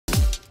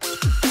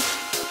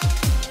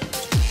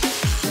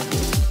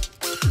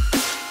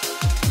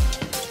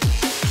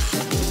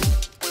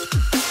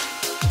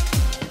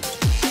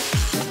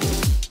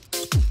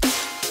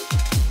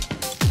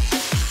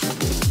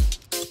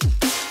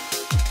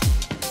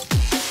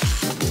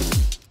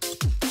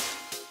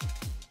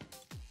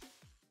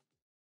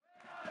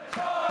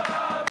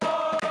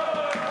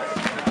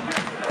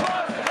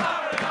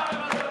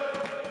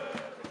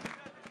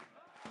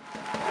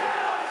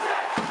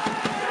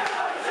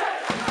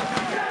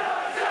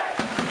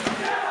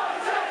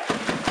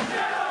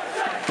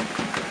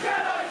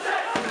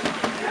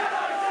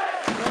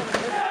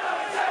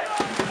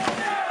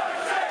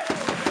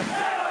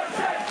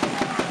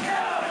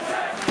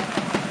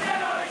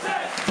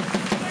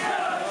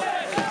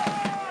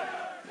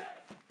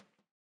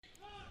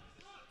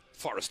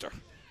Forrester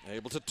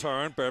able to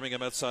turn,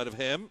 Birmingham outside of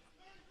him.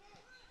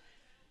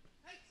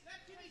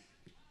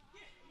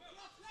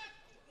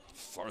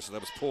 Forrester,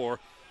 that was poor.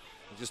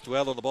 He just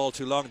dwelled on the ball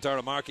too long.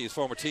 Darren Markey, his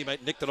former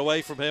teammate, nicked it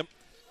away from him.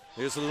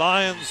 Here's the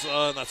Lions,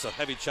 and that's a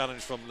heavy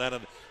challenge from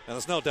Lennon. And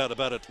there's no doubt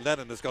about it,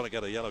 Lennon is going to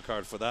get a yellow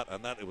card for that,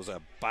 and that it was a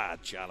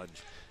bad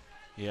challenge.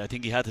 Yeah, I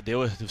think he had to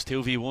do it. There was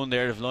 2v1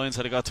 there. If Lions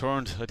had got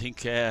turned, I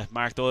think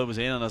Mark Doyle was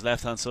in on his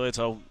left-hand side,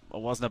 so it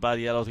wasn't a bad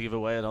yellow to give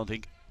away, I don't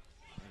think.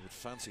 I would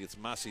fancy it's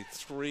Massey.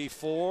 3,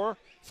 4,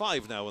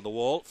 5 now in the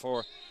wall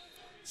for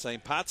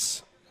St.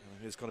 Pat's.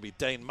 Here's going to be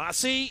Dane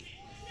Massey.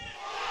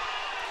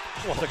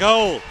 What a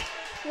goal.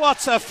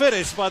 What's a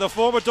finish by the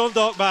former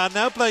Dundalk man,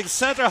 now playing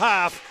centre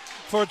half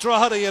for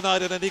Drogheda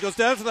United, and he goes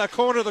down to that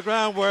corner of the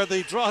ground where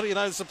the Drogheda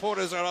United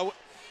supporters are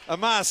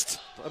amassed,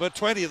 about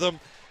 20 of them,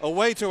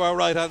 away to our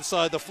right hand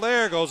side. The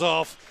flare goes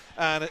off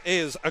and it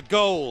is a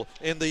goal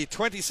in the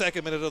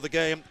 22nd minute of the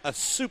game. A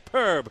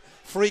superb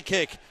free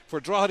kick for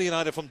Drogheda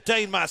United from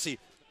Dane Massey.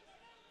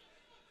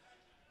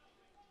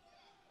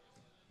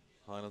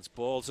 Highlands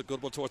ball's a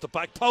good one towards the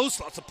back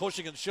post. Lots of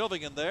pushing and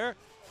shoving in there.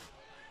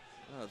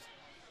 There's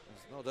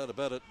no doubt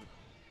about it.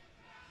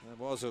 There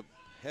was a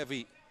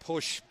heavy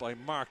push by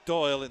Mark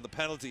Doyle in the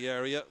penalty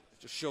area.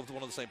 Just shoved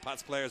one of the St.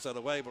 Pat's players out of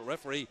the way, but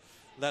referee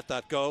let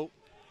that go.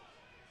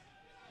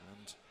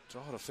 And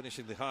Drogheda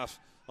finishing the half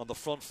on the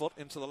front foot.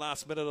 Into the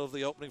last minute of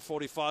the opening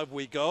 45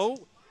 we go.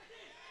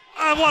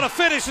 And what a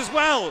finish as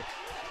well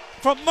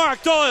from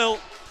Mark Doyle.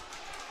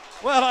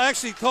 Well, I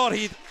actually thought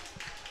he'd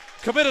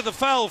committed the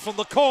foul from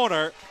the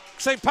corner.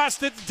 St. Pat's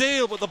didn't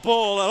deal with the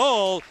ball at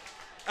all.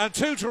 And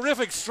two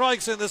terrific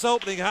strikes in this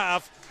opening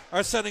half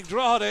are sending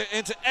Drogheda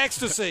into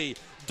ecstasy.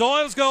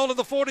 Doyle's goal in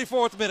the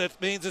 44th minute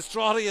means it's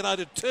Drogheda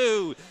United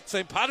 2,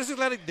 St. Pat's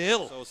Athletic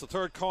 0. So it's the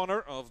third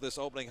corner of this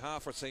opening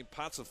half for St.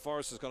 Pat's, and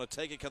Forrest is going to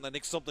take it. Can they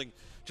nick something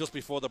just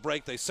before the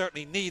break? They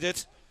certainly need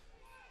it.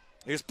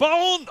 Here's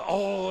Bone.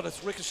 Oh, and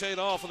it's ricocheted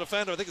off the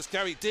defender. I think it's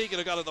Gary Deegan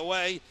who got in the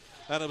way.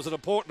 And it was an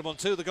important one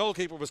too. The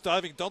goalkeeper was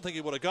diving. Don't think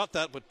he would have got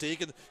that, but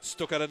Deegan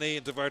stuck out a knee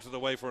and diverted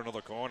away for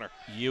another corner.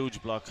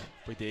 Huge block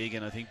by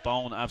Deegan. I think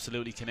Bone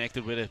absolutely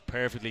connected with it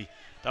perfectly.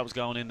 That was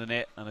going in the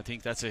net, and I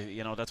think that's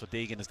that's what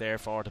Deegan is there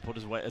for, to put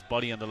his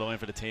body on the line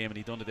for the team, and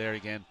he done it there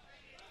again.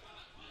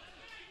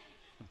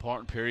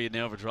 Important period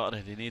now for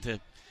Drogheda. They need to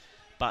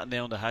batten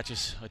down the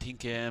hatches. I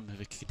think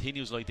if it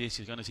continues like this,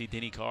 you're going to see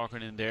Denny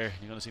Corcoran in there.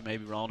 You're going to see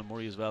maybe Ronan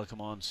Murray as well.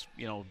 Come on,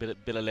 a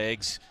bit of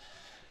legs.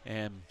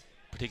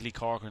 Particularly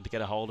Corcoran to get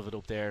a hold of it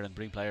up there and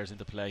bring players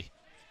into play.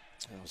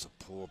 That was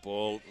a poor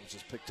ball. It was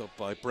just picked up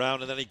by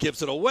Brown, and then he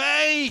gives it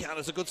away. And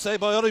it's a good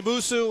save by Oli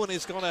Musu, and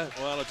he's going to,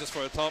 well, just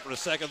for a thought for a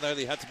second there,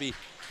 he had to be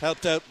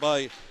helped out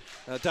by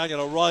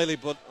Daniel O'Reilly,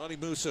 but Oli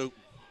Musu,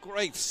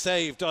 great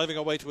save, diving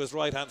away to his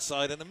right-hand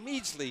side, and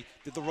immediately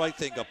did the right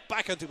thing, got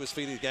back onto his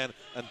feet again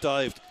and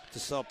dived to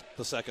stop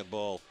the second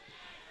ball.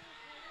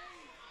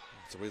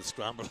 It's a real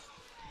scramble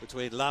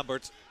between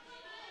Lambert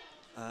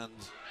and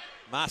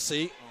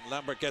Massey.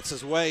 Lambert gets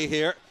his way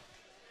here,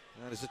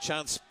 and there's a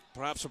chance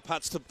perhaps for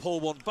Pats to pull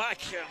one back,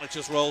 and it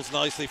just rolls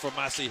nicely for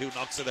Massey, who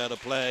knocks it out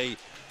of play,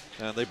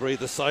 and they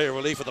breathe a sigh of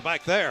relief at the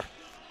back there.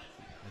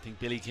 I think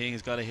Billy King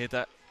has got to hit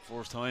that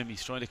first time.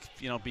 He's trying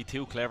to be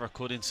too clever,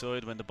 cut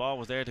inside. When the ball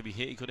was there to be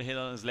hit, he could have hit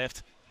on his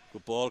left.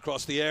 Good ball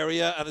across the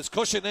area, and it's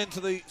cushioned into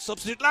the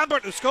substitute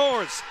Lambert, who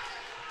scores.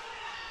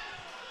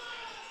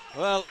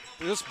 Well,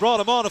 we just brought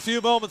him on a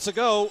few moments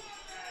ago,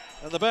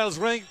 and the bells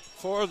ring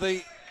for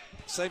the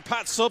St.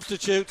 Pat's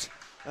substitute,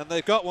 and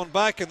they've got one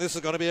back, and this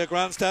is going to be a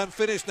grandstand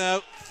finish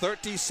now.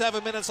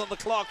 37 minutes on the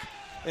clock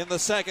in the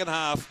second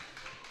half,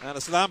 and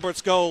it's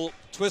Lambert's goal.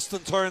 Twists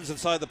and turns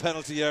inside the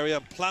penalty area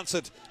and plants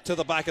it to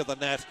the back of the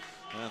net,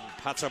 and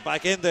Pats are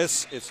back in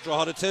this. It's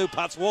Drogheda 2,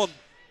 Pats 1.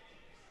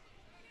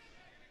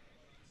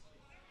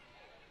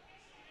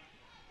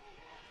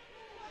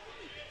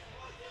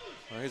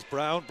 Here's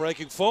Brown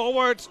breaking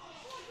forward,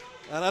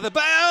 and at a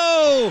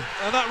bow,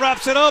 and that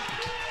wraps it up.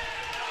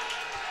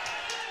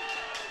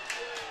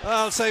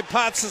 Well, St.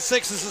 Pat's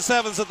and 6s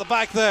and 7s at the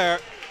back there.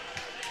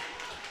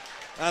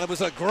 And it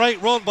was a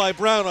great run by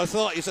Brown. I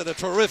thought he's had a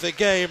terrific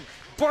game.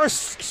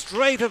 Burst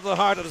straight into the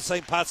heart of the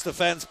St. Pat's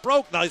defence.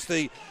 Broke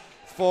nicely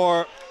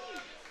for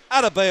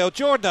Adebayo,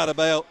 Jordan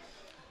Adebayo.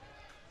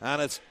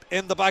 And it's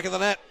in the back of the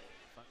net.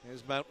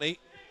 Here's Mountney.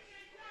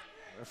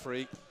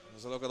 Referee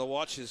has a look at the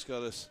watch. He's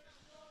got his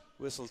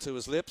whistle to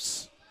his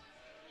lips.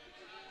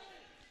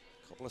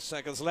 Couple of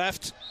seconds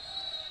left.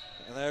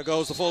 And there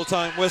goes the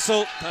full-time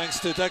whistle. Thanks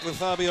to Declan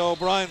Fabio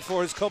O'Brien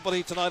for his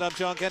company tonight. I'm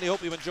John Kenny.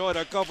 Hope you've enjoyed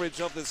our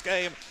coverage of this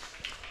game.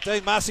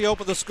 Dane Massey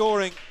opened the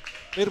scoring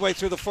midway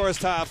through the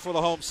first half for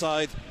the home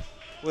side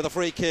with a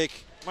free kick.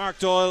 Mark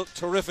Doyle,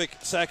 terrific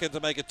second to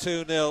make it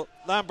 2-0.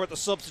 Lambert, the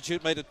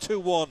substitute, made it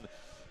 2-1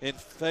 in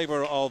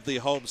favour of the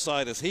home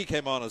side as he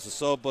came on as a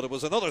sub. But it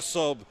was another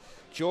sub,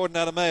 Jordan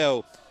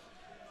Adebayo,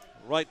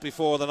 right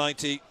before the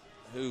 90,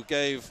 who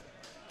gave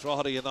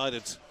Drogheda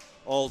United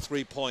all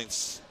 3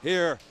 points.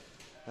 Here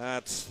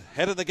at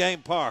Head in the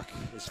Game Park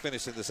is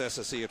finishing this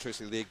SSE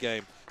Electricity League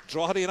game.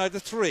 Drogheda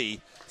United 3,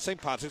 St.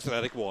 Patrick's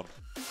Athletic 1.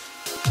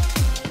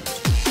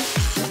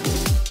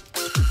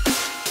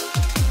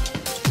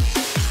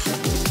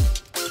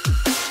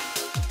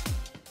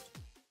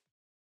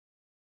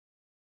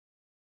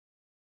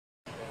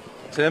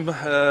 Tim,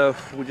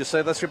 would you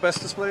say that's your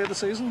best display of the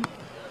season?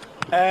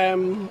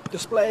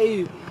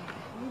 Display,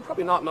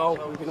 probably not, no.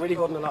 We've been really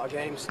good in a lot of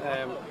games.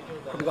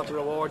 Probably got the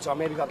rewards, or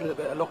maybe got a little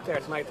bit of luck there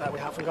tonight that we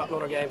haven't got in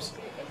other games.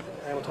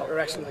 We thought we were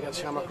excellent against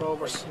Shamrock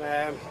Rovers.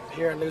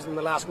 Here losing in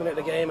the last minute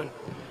of the game, and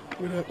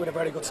with a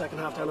very good second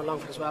half down in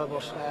Longford as well.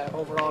 But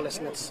overall,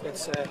 listen, it's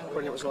a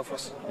brilliant result for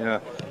us. Yeah.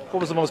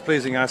 What was the most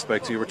pleasing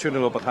aspect? You were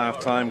 2-0 up at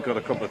half time, got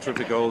a couple of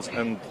terrific goals,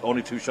 and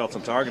only 2 shots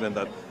on target in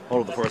that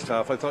all of the first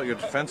half. I thought your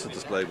defensive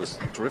display was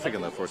terrific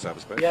in that first half,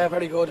 especially. Yeah,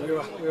 very good.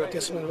 We were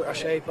disciplined with our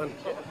shape, and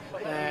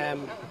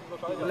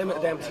we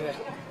limited them to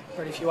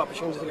very few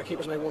opportunities. I think our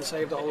keepers made 1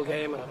 save the whole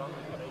game, and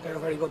they're a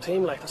very good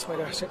team. Like, that's why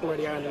they're sitting where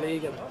they are in the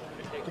league. And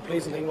the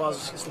pleasing thing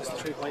was it's the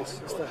 3 points.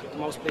 It's the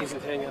most pleasing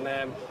thing, and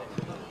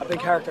a big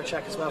character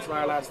check as well for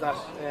our lads that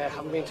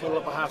haven't been 2-0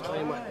 up at half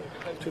time with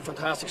 2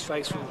 fantastic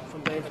strikes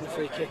from Dane from the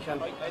free kick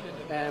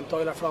and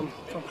Doyle from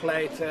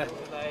play to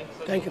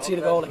then concede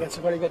a goal against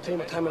a very good team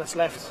with 10 minutes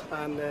left,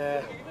 and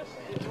to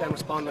then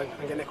respond and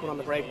get Nick on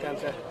the break then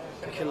to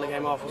kill the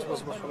game off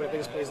was probably the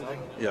biggest pleasing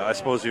thing. Yeah, I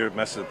suppose your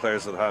message to the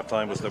players at half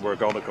time was they were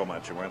going to come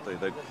at you, weren't they?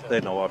 They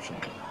had no option.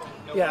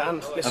 Yeah,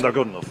 and they're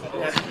good enough.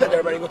 Yeah,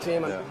 they're a very good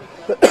team.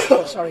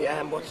 And sorry,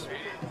 but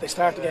they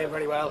start the game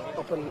very well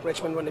up in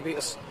Richmond when they beat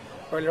us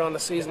earlier on in the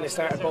season. They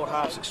started both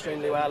halves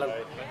extremely well, and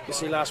you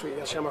see last week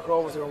against Shamrock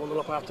Rovers they were 1-0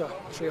 up after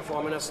 3 or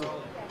 4 minutes,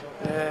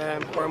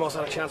 and we almost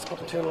had a chance to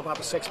put them 2-0 up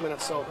after 6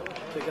 minutes. So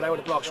to get out of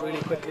the blocks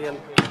really quickly and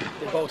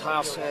in both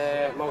halves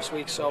most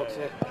weeks. So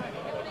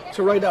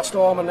to ride that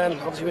storm, and then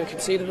obviously we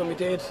conceded when we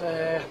did.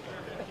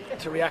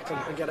 To react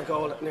and get a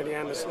goal near the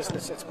end,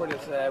 it's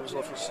brilliant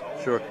result for us.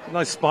 Sure.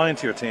 Nice spine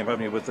to your team,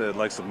 haven't you, with the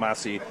likes of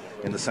Massey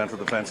in the centre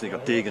of defence, and you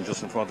got Deegan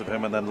just in front of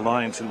him, and then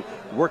Lyons, who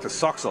worked his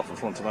socks off in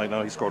front tonight.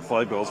 Now he scored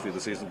 5 goals for you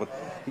this season, but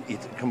he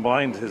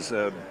combined his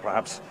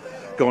perhaps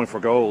going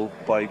for goal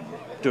by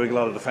doing a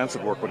lot of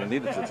defensive work when he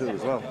needed to too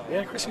as well.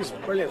 Yeah, Chris was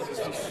brilliant. He's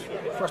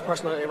the first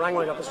person I rang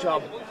when I got this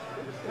job.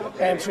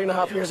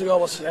 3.5 years ago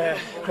was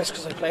Chris,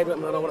 because I played with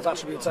him and I know what his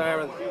attributes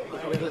are, and he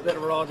probably had a little bit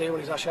of a raw deal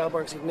when he was at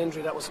Shelbourne because he had an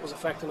injury that was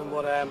affecting him.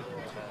 But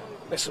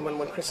listen,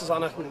 when Chris is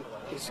on it and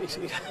he's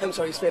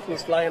fit and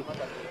he's flying,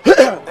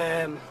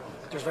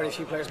 there's very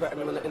few players better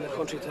than him in the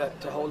country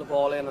to hold the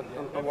ball in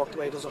and work the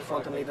way he does up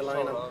front and lead the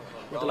line. And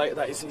we're delighted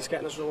that he's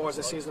getting his rewards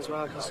this season as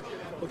well, because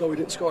although we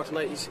didn't score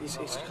tonight, he's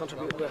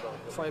contributed with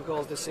 5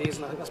 goals this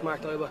season. I think that's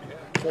marked over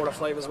 4 or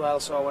 5 as well.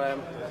 So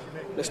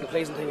listen, the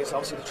pleasing thing is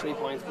obviously the 3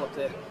 points, but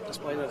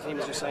despite the team,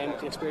 as you're saying,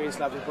 with the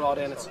experienced lads we brought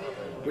in, it's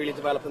really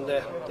developing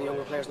the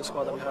younger players in the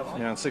squad that we have.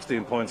 Yeah, and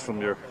 16 points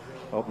from your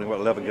opening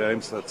 11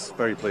 games. That's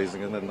very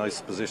pleasing and a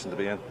nice position to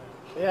be in.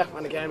 Yeah,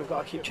 and again we've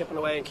got to keep chipping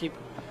away and keep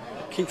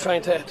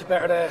trying to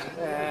better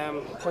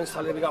the points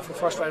tally we got from the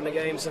first round of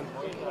games, and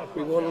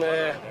we won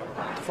the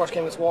first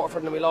game against Waterford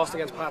and then we lost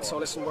against Pat. So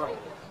listen, we're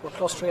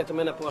 +3 at the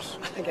minute, but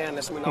again,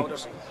 listen, we know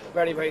there's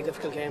very, very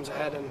difficult games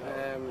ahead, and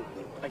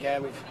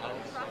again we've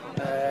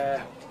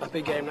a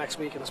big game next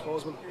week, and I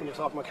suppose when you're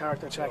talking about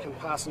character check and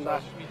passing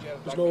that,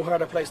 there's no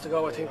harder place to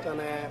go I think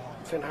than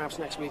Finn Harps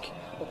next week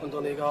up in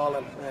Donegal,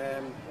 and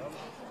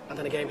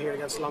then a game here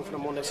against Longford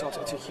on Monday. So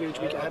it's a huge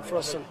week ahead for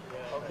us, and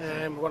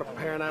we're going to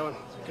prepare now and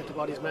get the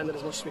bodies mended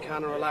as much as we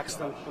can and relaxed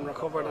and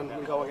recovered, and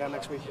we'll go again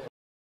next week.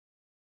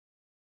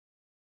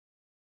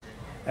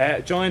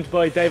 Joined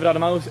by David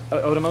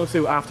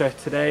Odumosu after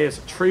today's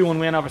 3-1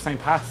 win over St.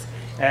 Pat's.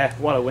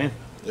 What a win.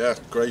 Yeah,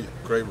 great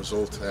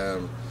result.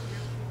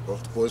 Well,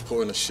 the boys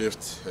put in a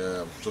shift,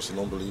 just an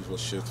unbelievable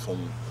shift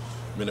from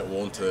minute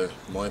 1 to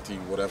 90,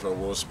 whatever it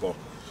was, but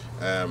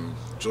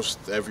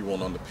just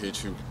everyone on the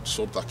pitch who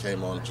sub that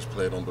came on just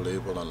played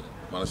unbelievable and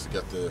managed to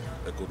get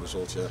a good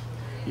result.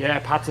 Yeah,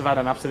 Pats have had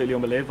an absolutely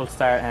unbelievable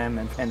start.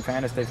 In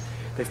fairness,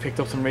 they've picked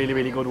up some really,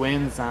 really good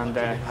wins and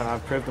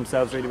have proved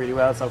themselves really, really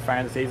well so far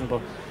in the season.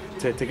 But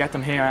to get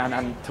them here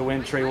and to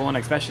win 3-1,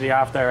 especially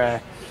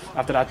after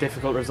that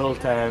difficult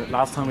result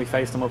last time we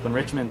faced them up in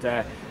Richmond,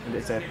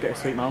 it's a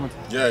bittersweet moment.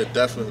 Yeah,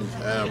 definitely.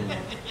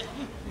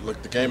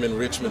 Like the game in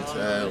Richmond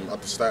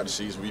at the start of the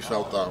season, we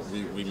felt that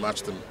we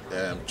matched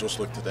them just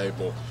like today,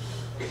 but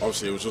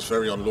obviously it was just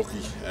very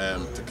unlucky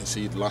to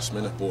concede last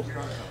minute. But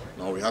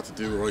no, we had to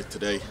do it right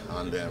today,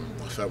 and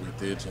I felt we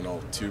did. You know,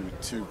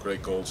 two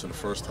great goals in the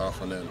first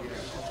half, and then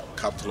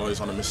capitalise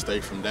on a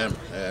mistake from them,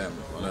 and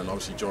then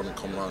obviously Jordan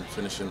coming on,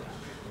 finishing,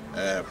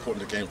 putting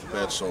the game to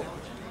bed. So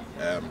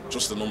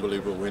just an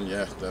unbelievable win,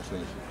 yeah,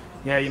 definitely.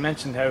 Yeah, you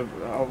mentioned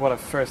what a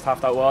first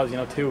half that was. You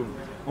know, 2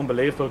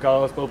 unbelievable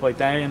goals, both by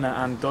Dane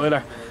and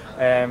Doyle.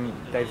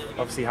 They've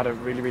obviously had a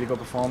really, really good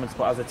performance,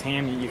 but as a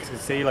team, you can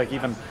see like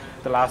even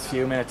the last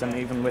few minutes, and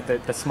even with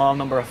the small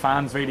number of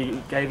fans,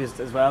 really gave us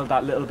as well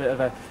that little bit of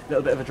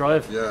a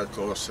drive. Yeah, of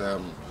course.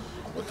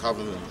 Like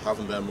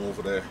having them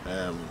over there,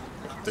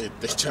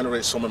 they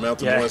generate some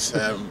amount of noise,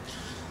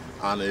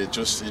 and it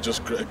just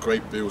a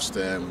great boost.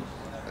 And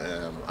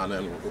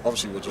then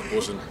obviously we're just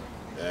buzzing,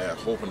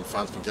 hoping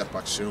fans can get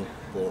back soon.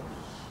 But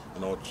you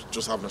know,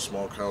 just having a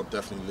small crowd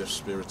definitely lifts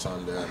spirits,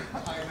 and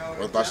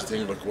well, that's the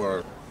thing. Like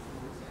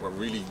we're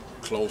really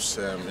close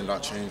in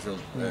that change room.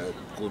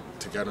 Good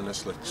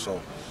togetherness, like, so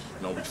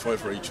you know, we fight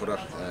for each other,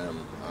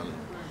 and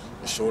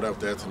it showed out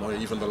there tonight.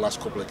 Even the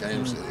last couple of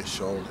games, it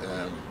showed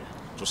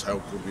just how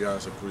good we are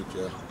as a group.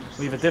 Yeah.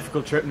 We have a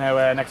difficult trip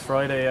now next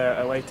Friday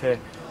away to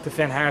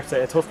Finn Harps,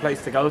 a tough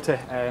place to go to.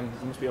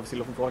 You must be obviously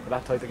looking forward to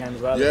that type of game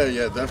as well.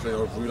 Yeah,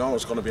 definitely. We know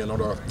it's going to be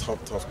another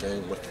tough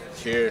game. Like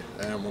here,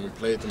 when we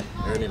played them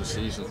early in the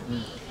season,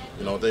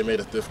 you know, they made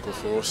it difficult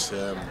for us,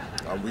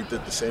 and we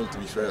did the same, to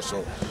be fair.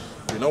 So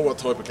we know what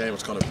type of game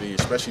it's going to be,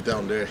 especially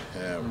down there.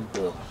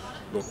 But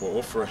look, we're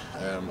up for it.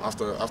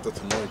 After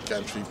tonight,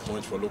 getting 3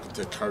 points, we're looking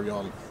to carry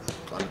on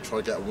and try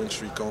to get a win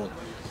streak going.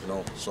 You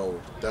know, so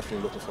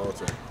definitely looking forward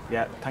to it.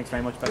 Yeah, thanks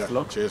very much. Best of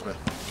luck. Cheers, mate.